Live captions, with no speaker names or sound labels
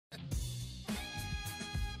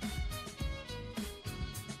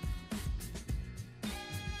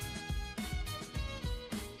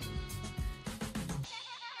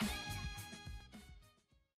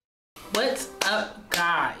What's up,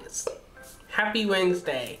 guys? Happy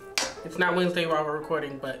Wednesday. It's not Wednesday while we're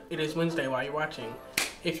recording, but it is Wednesday while you're watching,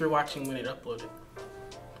 if you're watching when it uploaded.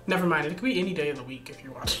 Never mind, it could be any day of the week if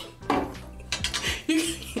you're watching.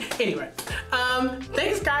 Anyway,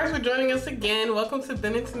 thanks guys for joining us again. Welcome to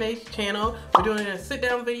Ben and Tanaye's channel. We're doing a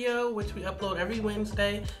sit-down video, which we upload every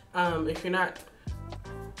Wednesday. If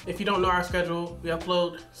you don't know our schedule, we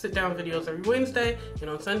upload sit-down videos every Wednesday, and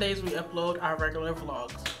on Sundays we upload our regular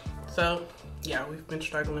vlogs. So, yeah, we've been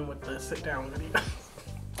struggling with the sit-down video.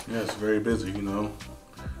 Yeah, it's very busy, you know.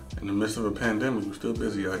 In the midst of a pandemic, we're still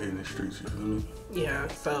busy out here in the streets, you feel me? Yeah,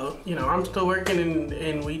 so, you know, I'm still working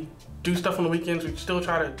and we do stuff on the weekends. We still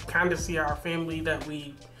try to kind of see our family that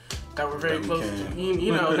we're very close to.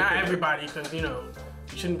 You know, not everybody, because, you know,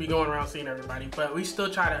 you shouldn't be going around seeing everybody, but we still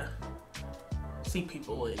try to see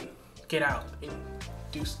people and get out and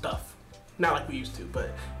do stuff. Not like we used to,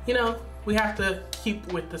 but, you know, we have to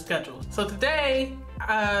keep with the schedule. So today,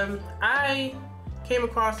 I came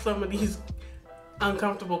across some of these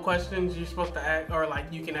uncomfortable questions you're supposed to ask, or like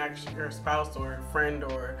you can ask your spouse or friend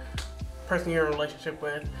or person you're in a relationship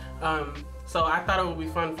with. So I thought it would be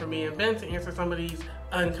fun for me and Ben to answer some of these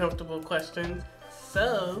uncomfortable questions.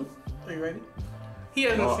 So, are you ready? He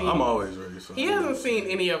hasn't seen. I'm always ready. So he hasn't seen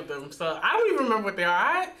any of them, so I don't even remember what they are.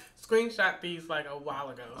 I screenshot these like a while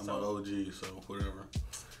ago. I'm an OG, so whatever.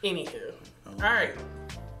 Anywho, all right.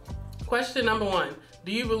 Question number 1: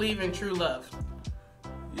 do you believe in true love?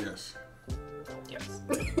 Yes. Yes.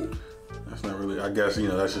 That's not really. I guess, you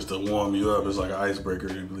know, that's just to warm you up. It's like an icebreaker.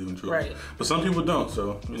 You believe in true love, right? But some people don't.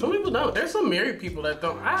 So you know. Some people don't. There's some married people that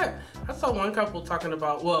don't. I saw one couple talking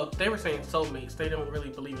about. Well, they were saying soulmates. They don't really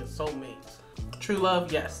believe in soulmates. True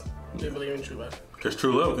love, yes. They believe in true love. Because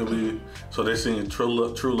true love can be, so they're seeing true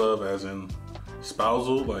love as in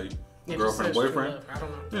spousal, like girlfriend, boyfriend. I don't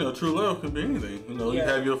know. You know, true love can be anything. You know, you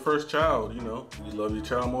have your first child, you know, you love your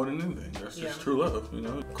child more than anything. That's just true love, you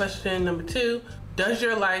know. Question number 2, does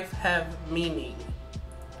your life have meaning?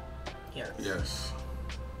 Yes. Yes.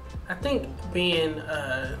 I think being,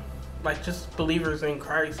 like just believers in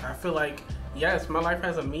Christ, I feel like, yes, my life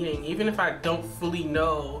has a meaning. Even if I don't fully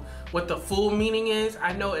know what the full meaning is,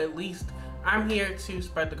 I know at least I'm here to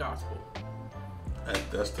spread the gospel.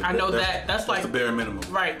 That's the bare minimum.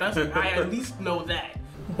 Right, I at least know that.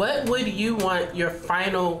 What would you want your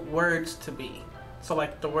final words to be? So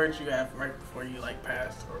like the words you have right before you like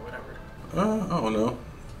pass or whatever. I don't know.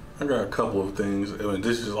 I got a couple of things. I mean,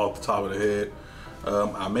 this is off the top of the head.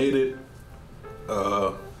 I made it.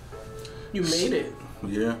 You made it?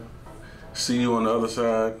 Yeah. See you on the other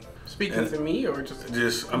side. Speaking to me or just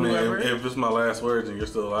I mean, if it's my last words and you're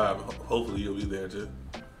still alive, hopefully you'll be there to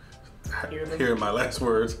hear my last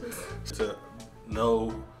words, to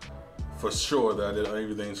know for sure that I did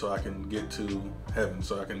everything so I can get to heaven,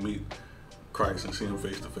 so I can meet Christ and see him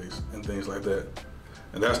face to face and things like that.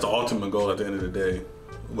 And that's the ultimate goal at the end of the day.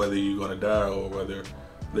 Whether you're going to die or whether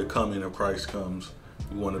the coming of Christ comes,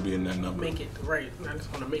 you want to be in that number. Make it, right. I just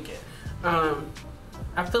want to make it.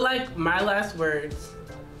 I feel like my last words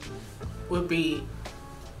would be,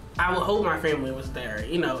 I would hope my family was there,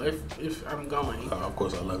 you know, if I'm going. Of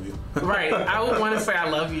course I love you. Right. I would want to say I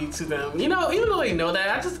love you to them. You know, even though they know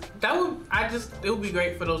that, it would be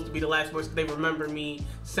great for those to be the last words they remember me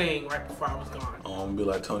saying right before I was gone. I'm gonna be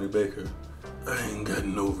like Tony Baker. I ain't got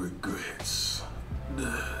no regrets.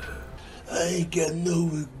 I ain't got no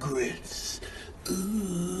regrets.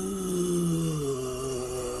 Ooh.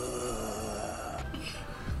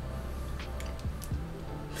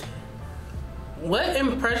 What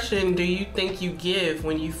impression do you think you give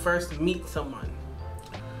when you first meet someone?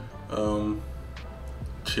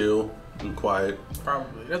 Chill and quiet.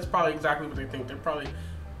 Probably. That's probably exactly what they think. They're probably.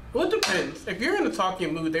 Well, it depends. If you're in a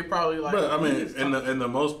talking mood, they probably like. But I mean, for the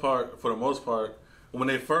most part, when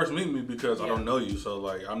they first meet me, because I don't know you, so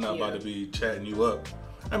like I'm not about to be chatting you up.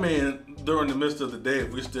 I mean, during the midst of the day,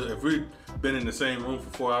 if we've been in the same room for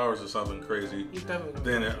 4 hours or something crazy,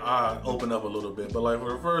 then I open up a little bit. But like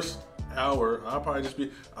for the first hour, I'll probably just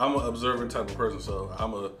be. I'm an observant type of person, so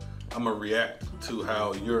I'm a react to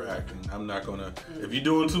how you're acting. I'm not gonna. If you're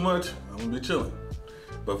doing too much, I'm gonna be chilling.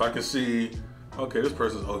 But if I can see, okay, this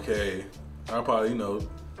person's okay, I'll probably, you know,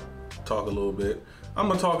 talk a little bit.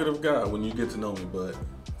 I'm a talkative guy when you get to know me, but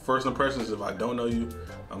first impressions, if I don't know you,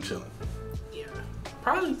 I'm chilling. Yeah,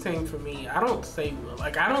 probably same for me. I don't say,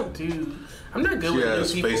 like, I'm not good with new people. She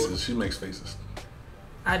has faces. She makes faces.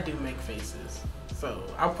 I do make faces. So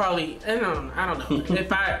I'll probably, I don't know.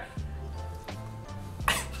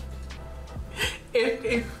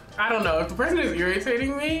 if I don't know, if the person is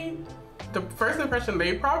irritating me, the first impression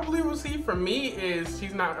they probably will see from me is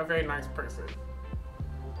she's not a very nice person.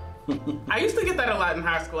 I used to get that a lot in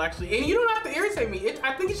high school, actually. And you don't have to irritate me.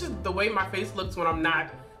 I think it's just the way my face looks when I'm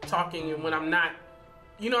not talking and when I'm not,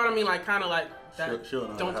 you know what I mean? Like, kind of like that,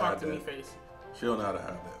 don't talk to me face. She don't know how to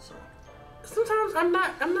hide that, so. Sometimes I'm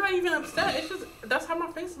not even upset. It's just, that's how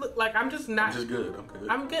my face looks. Like, I'm just not. I'm just good. I'm good.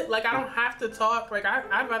 I'm good. Like, I don't have to talk. Like,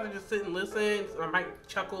 I'd rather just sit and listen. I might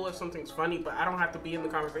chuckle if something's funny, but I don't have to be in the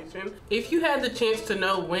conversation. If you had the chance to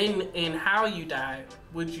know when and how you died,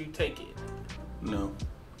 would you take it? No.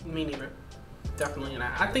 Me neither. Definitely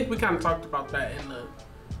not. I think we kind of talked about that in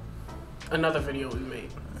another video we made.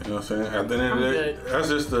 You know what I'm saying? At the end of the day, that's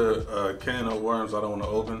just a can of worms I don't want to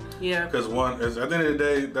open. Yeah. Because at the end of the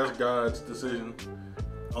day, that's God's decision.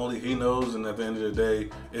 Only He knows. And at the end of the day,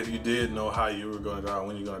 if you did know how you were going to die,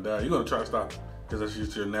 when you're going to die, you're going to try to stop it. Because that's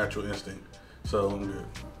just your natural instinct. So I'm good.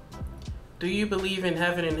 Do you believe in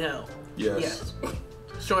heaven and hell? Yes.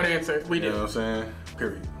 Short answer, we do. You know what I'm saying?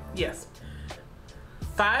 Period. Yes.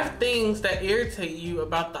 5 things that irritate you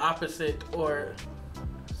about the opposite or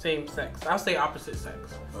same sex. I'll say opposite sex.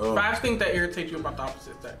 Oh. 5 things that irritate you about the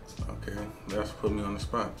opposite sex. Okay, that's put me on the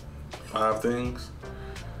spot. 5 things.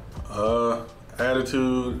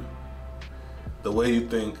 Attitude, the way you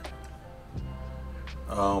think.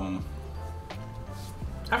 I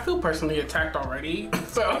feel personally attacked already,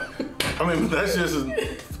 so. I mean, that's just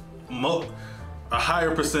a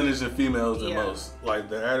higher percentage than females than most. Like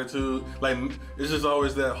the attitude, like it's just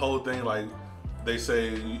always that whole thing. Like they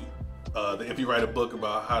say, if you write a book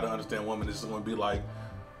about how to understand women, this is going to be like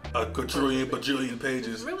a bajillion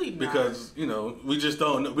pages. Really not. Because we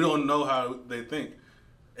don't know how they think,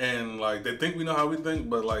 and like they think we know how we think,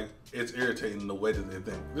 but like it's irritating the way that they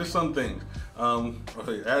think. Just some things.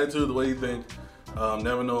 Okay, attitude, the way you think,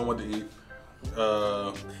 never knowing what to eat,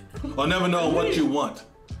 or never knowing what you want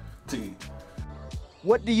to eat.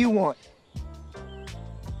 What do you want?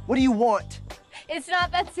 What do you want? It's not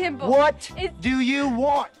that simple. What do you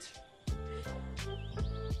want?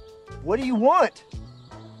 What do you want?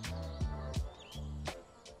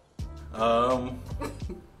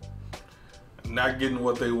 Not getting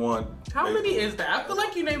what they want. How many is that? I feel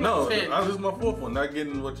like you named like 10. No, this is my 4th one. Not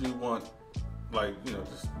getting what you want, like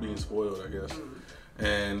just being spoiled, I guess.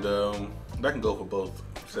 And that can go for both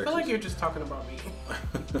sexes. I feel like you're just talking about me.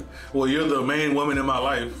 Well, you're the main woman in my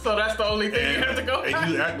life. So that's the only thing you have to go by.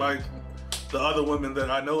 And you act like the other women that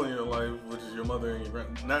I know in your life, which is your mother and your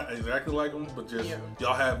grand, not exactly like them, but just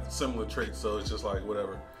y'all have similar traits. So it's just like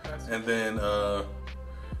whatever. And then the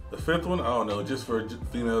 5th one, I don't know, just for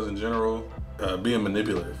females in general, being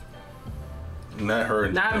manipulative. Not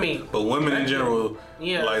her. Not me. But women in general,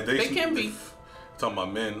 like they can be. Talking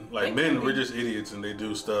about men, like men, we're just idiots and they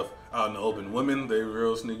do stuff out in the open. Women, they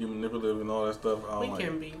real sneaky, manipulative, and all that stuff. We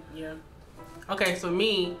can be, yeah. Okay, so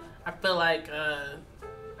me, I feel like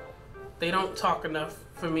they don't talk enough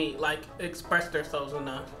for me, like express themselves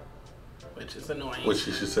enough, which is annoying. Which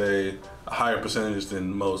you should say a higher percentage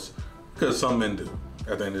than most, because some men do.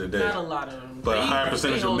 At the end of the day, not a lot of them, but a higher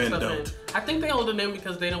percentage of men don't. I think they hold it in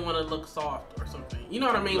because they don't want to look soft or something. You know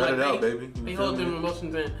what I mean? Let it out, baby. They hold their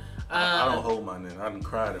emotions in. I don't hold mine in. I done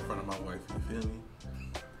cried in front of my wife. You feel me?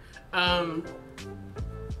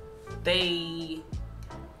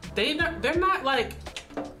 They're not like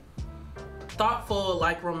thoughtful,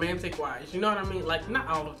 like romantic wise. You know what I mean? Like not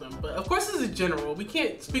all of them, but of course this is general. We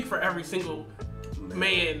can't speak for every single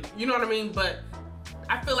man. You know what I mean? But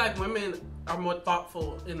I feel like women are more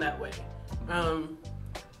thoughtful in that way.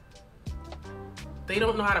 They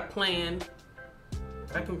don't know how to plan.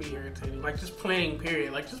 That can be irritating. Like just planning,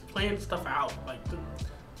 period. Like just plan stuff out. Like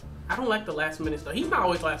I don't like the last minute stuff. He's not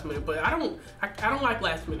always last minute, but I don't like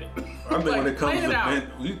last minute. I think like, when it comes to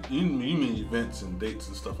you mean events and dates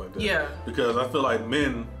and stuff like that. Yeah. Because I feel like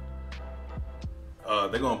men,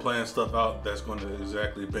 they're gonna plan stuff out that's gonna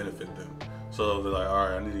exactly benefit them. So they're like, all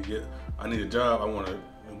right, I need a job. I want to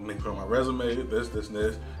make sure my resume, this, and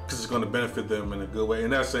this, because it's gonna benefit them in a good way.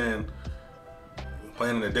 And not saying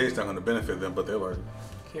planning a date's not gonna benefit them, but they're like,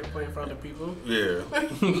 can't plan for other people. Yeah,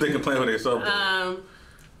 they can plan for themselves.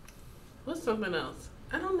 What's something else?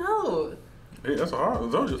 I don't know. Hey, that's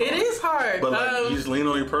hard. It is hard. But like, you just lean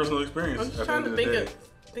on your personal experience. I'm just trying to think of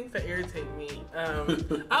things that irritate me.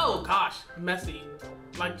 Oh gosh, messy.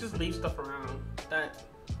 Like just leave stuff around. That,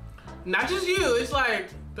 not just you. It's like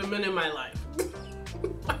the men in my life.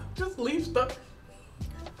 Just leave stuff.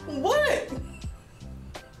 What?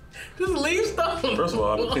 Just leave stuff. First of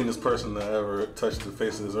all, I'm the cleanest person that ever touched the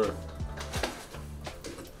face of this earth.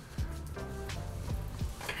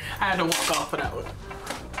 I had to walk off for that one.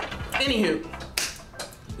 Anywho,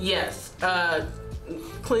 yes,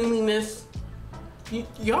 cleanliness.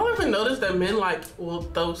 Y'all ever notice that men like will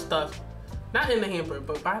throw stuff Not in the hamper,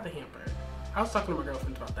 but by the hamper. I was talking to my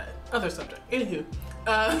girlfriend about that. Other subject. Anywho.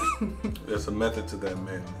 There's a method to that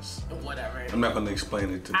madness. Whatever. I'm not going to explain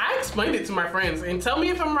it to you. I explained it to my friends, and tell me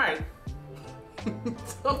if I'm right.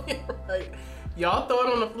 Tell me if I'm right. Y'all throw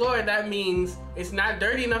it on the floor, that means it's not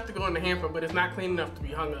dirty enough to go in the hamper, but it's not clean enough to be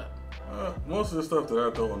hung up. Most of the stuff that I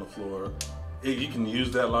throw on the floor, you can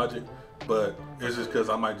use that logic, but it's just because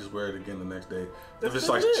I might just wear it again the next day. If it's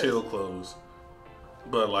like chill clothes.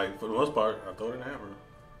 But like, for the most part, I throw it in the hamper.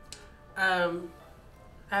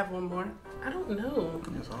 I have one more. I don't know.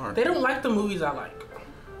 It's hard. They don't like the movies I like.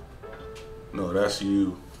 No, that's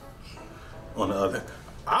you. On the other,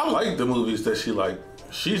 I like the movies that she like.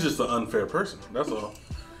 She's just an unfair person. That's all.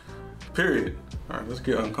 Period. All right, let's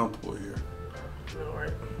get uncomfortable here. All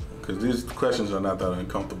right. Because these questions are not that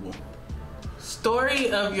uncomfortable.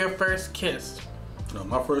 Story of your first kiss. No,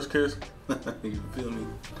 my first kiss. You feel me?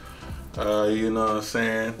 You know what I'm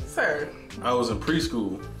saying? Sir. I was in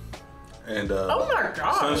preschool. And oh my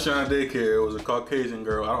God. Sunshine Daycare. It was a Caucasian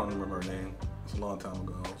girl. I don't remember her name. It's a long time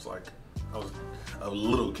ago. I was a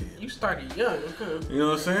little kid. You started young. You know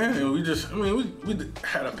what I'm saying? And we just, we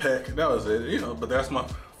had a peck. That was it. You know, but that's my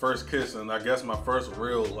first kiss, and I guess my first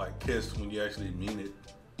real like kiss when you actually mean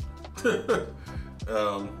it.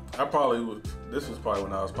 I probably would. This was probably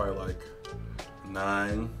when I was probably like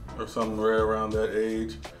 9 or something, right around that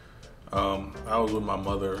age. I was with my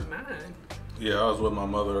mother. 9. Yeah, I was with my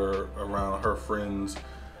mother around her friend's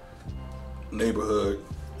neighborhood,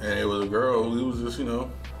 and it was a girl who was just, you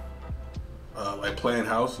know, like playing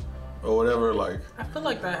house or whatever. Like, I feel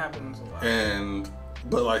like that happens a lot.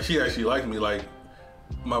 But like, she actually liked me. Like,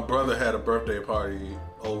 my brother had a birthday party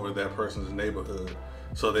over that person's neighborhood,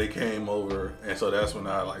 so they came over, and so that's when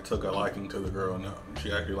I like took a liking to the girl. And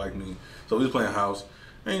she actually liked me. So we was playing house,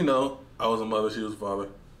 and you know, I was a mother, she was a father,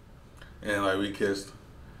 and like we kissed.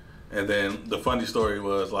 And then the funny story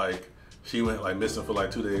was like, she went like missing for like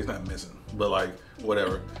 2 days. Not missing, but like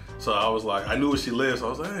whatever. So I was like, I knew where she lived, so I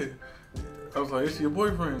was like, hey. I was like, is she your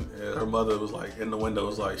boyfriend? And her mother was like, in the window,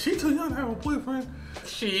 was like, she too young to have a boyfriend.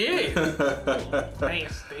 She is.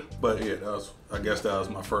 Nasty. But yeah, I guess that was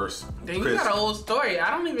my first Then you got an old story. I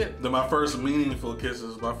don't even. My first meaningful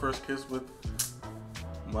kisses, my first kiss with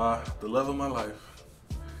the love of my life.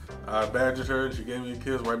 I badgered her, and she gave me a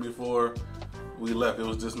kiss right before we left. It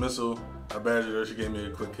was dismissal. I badgered her, she gave me a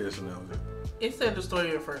quick kiss, and that was it. It said the story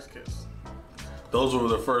of your first kiss. Those were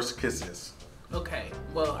the first kisses. Okay,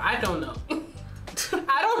 well, I don't know.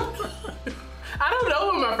 I don't know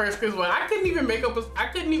when my first kiss was. I couldn't even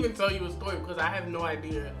tell you a story because I have no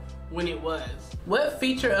idea when it was. What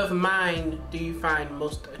feature of mine do you find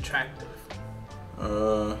most attractive?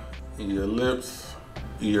 Your lips,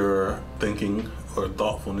 your thinking or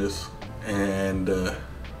thoughtfulness, and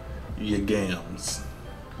your gams,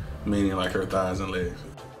 meaning like her thighs and legs.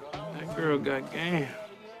 That girl got game.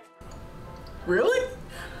 Really?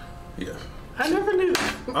 Yes. I never knew.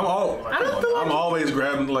 I'm always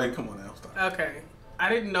grabbing, like, come on now, stop. Okay. I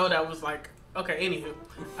didn't know that was like, okay,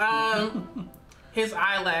 anywho. His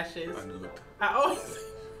eyelashes. I knew it.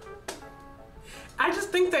 I just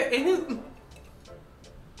think that in his...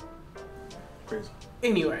 Crazy.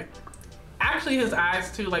 Anyway. Actually, his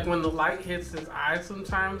eyes too, like when the light hits his eyes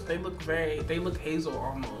sometimes, they look hazel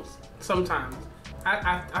almost. Sometimes.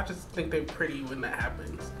 I just think they're pretty when that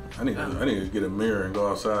happens. I need to get a mirror and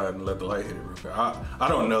go outside and let the light hit it real quick. I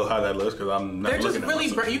don't know how that looks because I'm not looking at myself. They're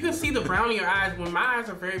just really you can see the brown in your eyes. When my eyes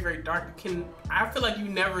are very, very dark, I feel like you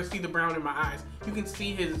never see the brown in my eyes. You can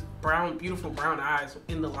see his brown, beautiful brown eyes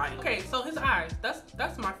in the light. Okay, so his eyes,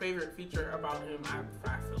 that's my favorite feature about him.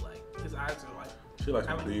 I feel like his eyes are like... She likes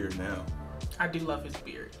my beard now. I do love his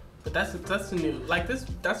beard. But that's new. Like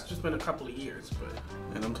that's just been a couple of years, but...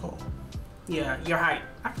 And I'm tall. Yeah, your height.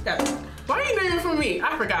 I forgot. Why are you naming for me?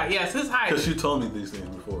 I forgot. Yes, his height. Because you told me these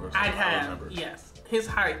things before. So I remember. Yes. His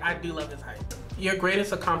height. I do love his height. Your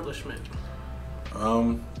greatest accomplishment?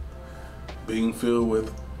 Being filled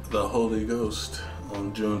with the Holy Ghost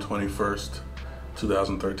on June 21st,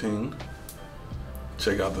 2013.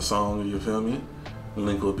 Check out the song, you feel me? The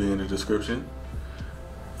link will be in the description.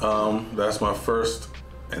 That's my first.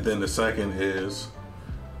 And then the second is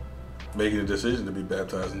making a decision to be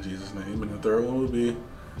baptized in Jesus' name. And the third one would be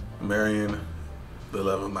marrying the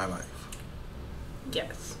love of my life.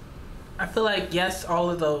 Yes. I feel like, yes, all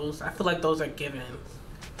of those. I feel like those are givens.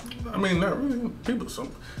 I mean, not really.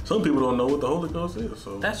 Some people don't know what the Holy Ghost is.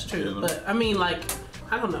 So that's true. You know. But, I mean, like,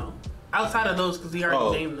 I don't know. Outside of those, because he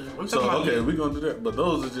already named them. I'm talking about okay, we're going to do that. But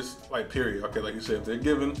those are just, like, period. Okay, like you said, if they're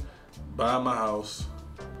given, buy my house,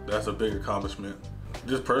 that's a big accomplishment.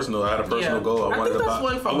 Just personal. I had a personal goal. I wanted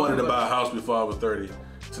to buy a house before I was 30,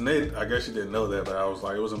 Tanaye, I guess she didn't know that, but I was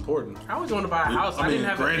like, it was important. I always wanted to buy a house. I didn't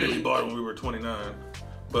have granted, a we baby. bought it when we were 29,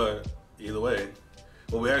 but either way,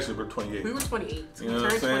 well, we actually were 28. We were 28. So You we know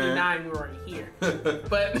turned what I'm 29. We were already here.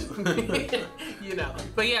 But you know.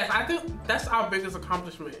 But yes, I think that's our biggest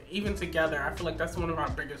accomplishment. Even together, I feel like that's one of our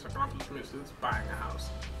biggest accomplishments is buying a house.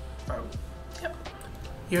 So, yep.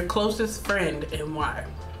 Your closest friend and why?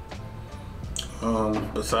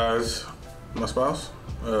 Besides my spouse,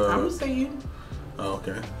 I'm gonna say you. Oh,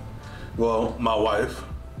 okay. Well, my wife,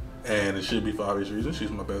 and it should be for obvious reasons.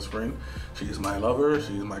 She's my best friend. She's my lover.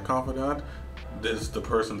 She's my confidant. This is the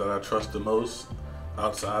person that I trust the most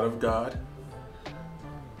outside of God.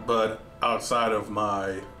 But outside of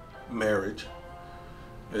my marriage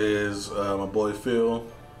is my boy Phil.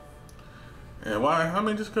 And why? I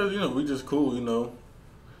mean, just because, we just cool,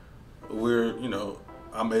 We're,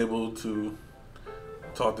 I'm able to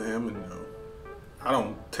talk to him and, I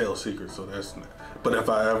don't tell secrets, so that's not. But if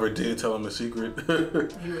I ever did tell him a secret,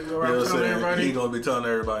 You would go around telling everybody? he ain't gonna be telling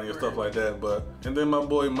everybody and stuff like that. And then my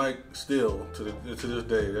boy Mike still to this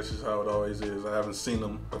day, that's just how it always is. I haven't seen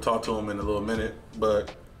him or talked to him in a little minute,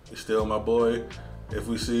 but he's still my boy. If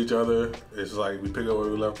we see each other, it's like we pick up where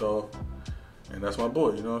we left off, and that's my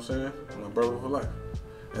boy. You know what I'm saying? My brother for life.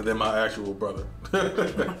 And then my actual brother.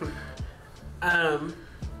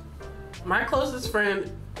 My closest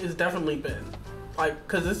friend is definitely Ben. Like,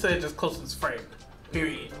 cause it said just closest friend,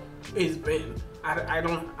 period, is Ben.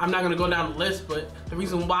 I'm not gonna go down the list, but the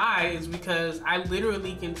reason why is because I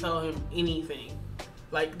literally can tell him anything.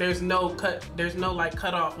 Like, there's no cut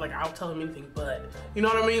off. Like, I'll tell him anything, but you know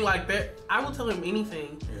what I mean? Like that, I will tell him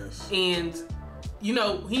anything. Yes. And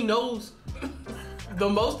he knows the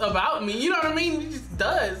most about me. You know what I mean? He just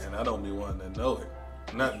does. And I don't be wanting to know it.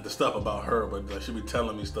 Not the stuff about her, but like she be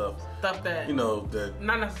telling me stuff Stuff that that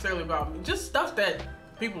not necessarily about me, just stuff that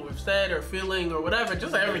people have said or feeling or whatever,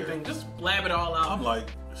 just everything, just blab it all out. I'm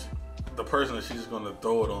like the person that she's just gonna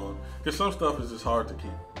throw it on, because some stuff is just hard to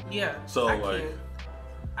keep. Yeah. So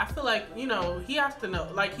I feel like he has to know.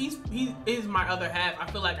 Like he is my other half.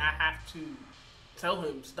 I feel like I have to tell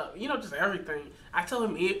him stuff. Just everything. I tell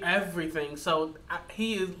him everything. So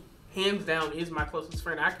he is. Hands down is my closest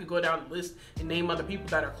friend. I could go down the list and name other people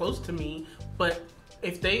that are close to me, but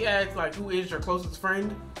if they ask like who is your closest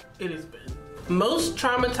friend, it has been. Most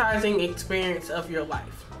traumatizing experience of your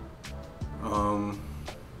life?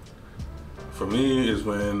 For me is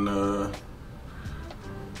when I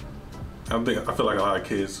feel like a lot of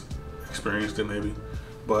kids experienced it maybe,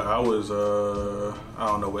 but I was I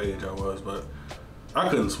don't know what age I was, but I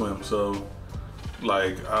couldn't swim, so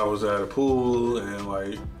like I was at a pool and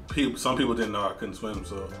like some people didn't know I couldn't swim,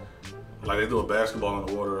 so like they threw a basketball in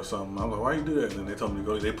the water or something. I'm like, why you do that? And then they told me to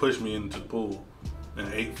go. They pushed me into the pool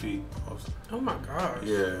in 8 feet. Oh my gosh.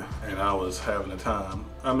 Yeah, and I was having a time.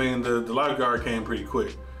 I mean, the lifeguard came pretty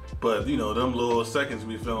quick, but them little seconds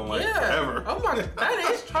be feeling like forever. Oh my,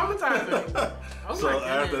 that is traumatizing. So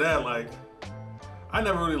after that, like, I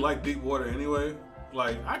never really liked deep water anyway.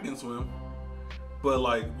 Like, I can swim, but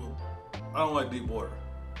like, I don't like deep water.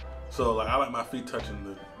 So like, I like my feet touching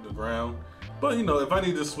the ground. But if I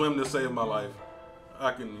need to swim to save my life,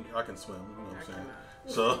 I can swim. You know what I'm saying?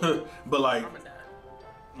 So, but like,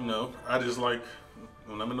 I just like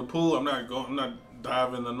when I'm in the pool, I'm not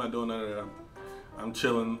diving, I'm not doing none of that. I'm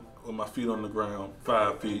chilling with my feet on the ground,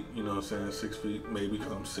 5 feet. You know what I'm saying? 6 feet maybe,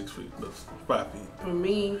 because I'm 6 feet, but 5 feet. For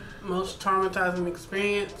me, most traumatizing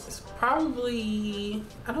experience is probably,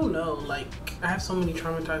 I don't know, like I have so many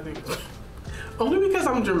traumatizing only because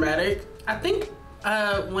I'm dramatic. I think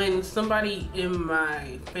when somebody in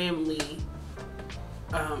my family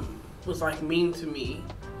was like mean to me,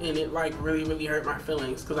 and it like really, really hurt my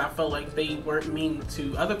feelings because I felt like they weren't mean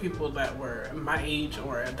to other people that were my age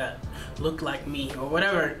or that looked like me or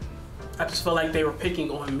whatever. I just felt like they were picking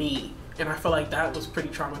on me, and I felt like that was pretty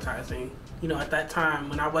traumatizing. At that time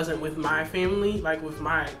when I wasn't with my family, like with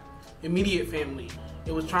my immediate family,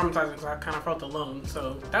 it was traumatizing because I kind of felt alone.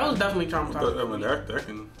 So that was definitely traumatizing. I mean,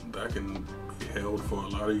 that can be held for a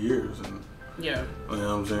lot of years, and yeah, you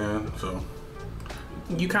know what I'm saying. So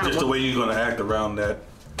you kind of just the way you're gonna act around that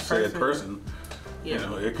said person,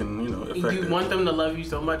 yeah, it can affect you want them to love you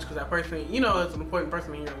so much because that person, is an important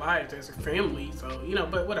person in your life. There's a family, so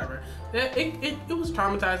but whatever. It was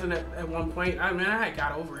traumatizing at one point. I mean, I had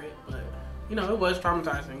got over it, but it was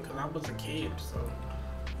traumatizing because I was a kid. So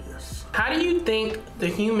yes. How do you think the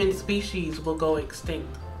human species will go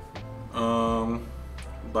extinct?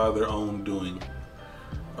 By their own doing.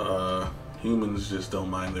 Humans just don't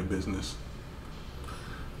mind their business.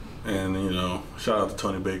 And, shout out to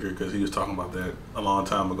Tony Baker because he was talking about that a long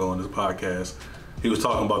time ago on his podcast. He was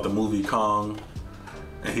talking about the movie Kong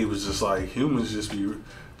And he was just like, humans just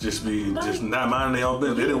not minding their own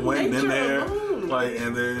business. They didn't went in there, like,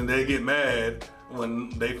 and then they get mad when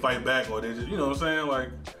they fight back, or they just, you know what I'm saying, like.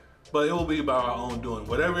 But it will be by our own doing,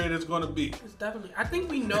 whatever it is going to be. It's definitely. I think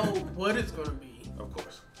we know what it's going to be. Of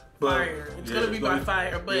course. But fire. It's going to be by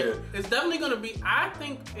fire, but it's definitely going to be. I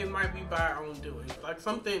think it might be by our own doing, like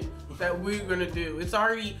something that we're going to do. It's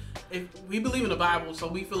already. If we believe in the Bible, so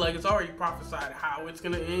we feel like it's already prophesied how it's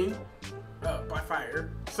going to end by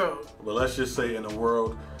fire. So. But let's just say in a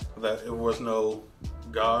world that it was no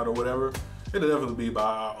God or whatever. It'll definitely be by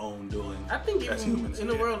our own doing. I think as humans in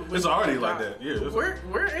the world, it's already like that. Yeah,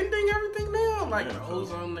 we're ending everything now, like the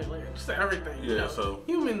ozone layer, just everything. Yeah, you know? So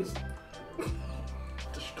humans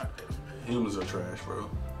destructive. Humans are trash, bro.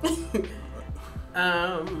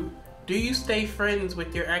 Do you stay friends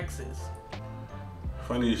with your exes?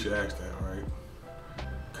 Funny you should ask that, right?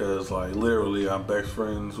 Cause like literally, I'm best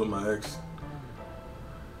friends with my ex.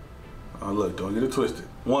 Look, don't get it twisted.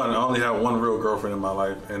 One, I only have one real girlfriend in my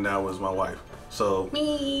life, and that was my wife. So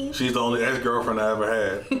me. She's the only ex-girlfriend I ever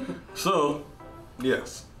had. So,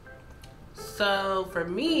 yes. So for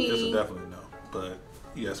me, it's a definitely no. But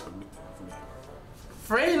yes, for me.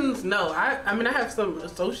 Friends, no. I mean, I have some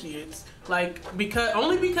associates, like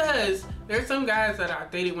only because there's some guys that I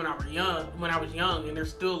dated when I was young, and they're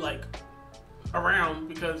still like around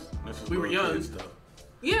because we were young.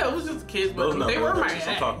 Yeah, it was just kids, but they were my ex.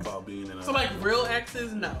 I'm talking about being in a... So like real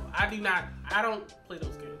exes, no. I do not. I don't play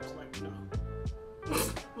those games. Like no.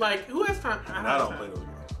 Like who has time? I don't play those games.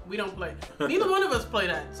 We don't play. Neither one of us play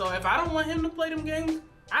that. So if I don't want him to play them games,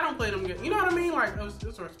 I don't play them games. You know what I mean? Like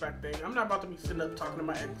it's a respect thing. I'm not about to be sitting up talking to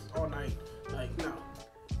my ex all night. Like no.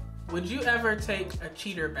 Would you ever take a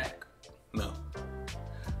cheater back? No.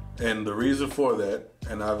 And the reason for that,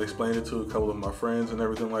 and I've explained it to a couple of my friends and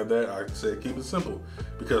everything like that, I said keep it simple.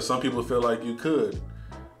 Because some people feel like you could.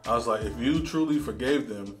 I was like, if you truly forgave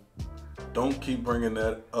them, don't keep bringing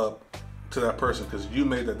that up to that person because you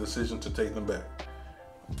made that decision to take them back.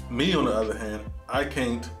 Me, on the other hand, I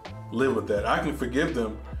can't live with that. I can forgive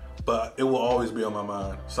them, but it will always be on my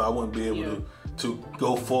mind. So I wouldn't be able to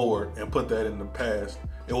go forward and put that in the past.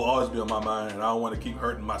 It will always be on my mind, and I don't want to keep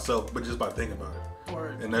hurting myself, but just by thinking about it.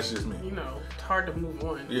 And that's just me. You know, it's hard to move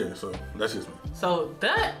on. Yeah, so that's just me. So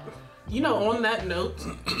that, you know, on that note,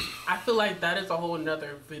 I feel like that is a whole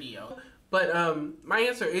nother video. But my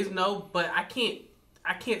answer is no, but I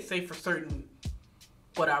can't say for certain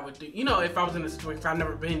what I would do. You know, if I was in a situation, I've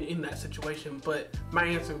never been in that situation, but my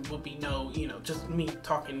answer would be no, you know, just me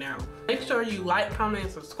talking now. Make sure you like, comment,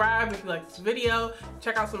 and subscribe if you like this video.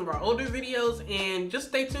 Check out some of our older videos, and just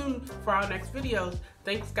stay tuned for our next videos.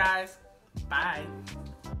 Thanks, guys. Bye.